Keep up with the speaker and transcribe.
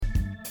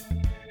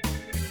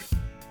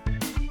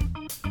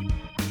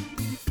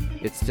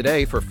It's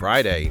today for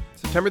Friday,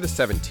 September the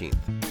 17th,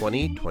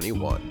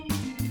 2021.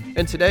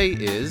 And today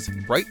is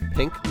Bright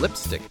Pink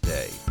Lipstick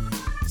Day,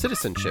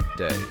 Citizenship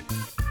Day,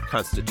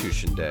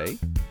 Constitution Day,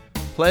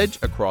 Pledge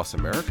Across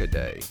America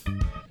Day,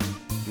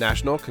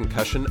 National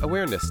Concussion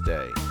Awareness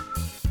Day,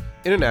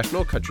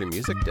 International Country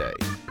Music Day,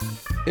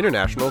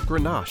 International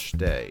Grenache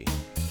Day,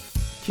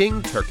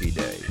 King Turkey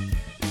Day,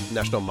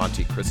 National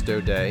Monte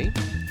Cristo Day,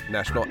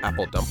 National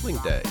Apple Dumpling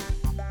Day,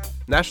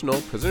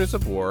 National Prisoners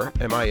of War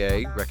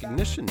MIA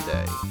Recognition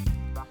Day,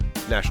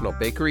 National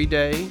Bakery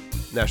Day,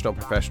 National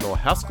Professional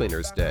House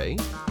Cleaners Day,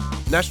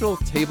 National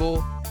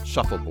Table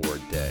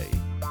Shuffleboard Day,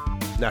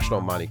 National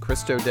Monte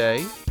Cristo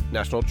Day,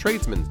 National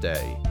Tradesman's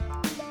Day,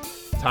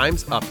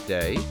 Time's Up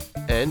Day,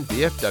 and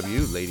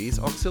VFW Ladies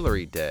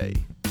Auxiliary Day.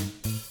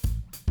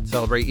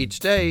 Celebrate each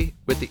day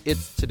with the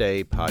It's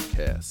Today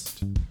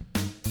podcast.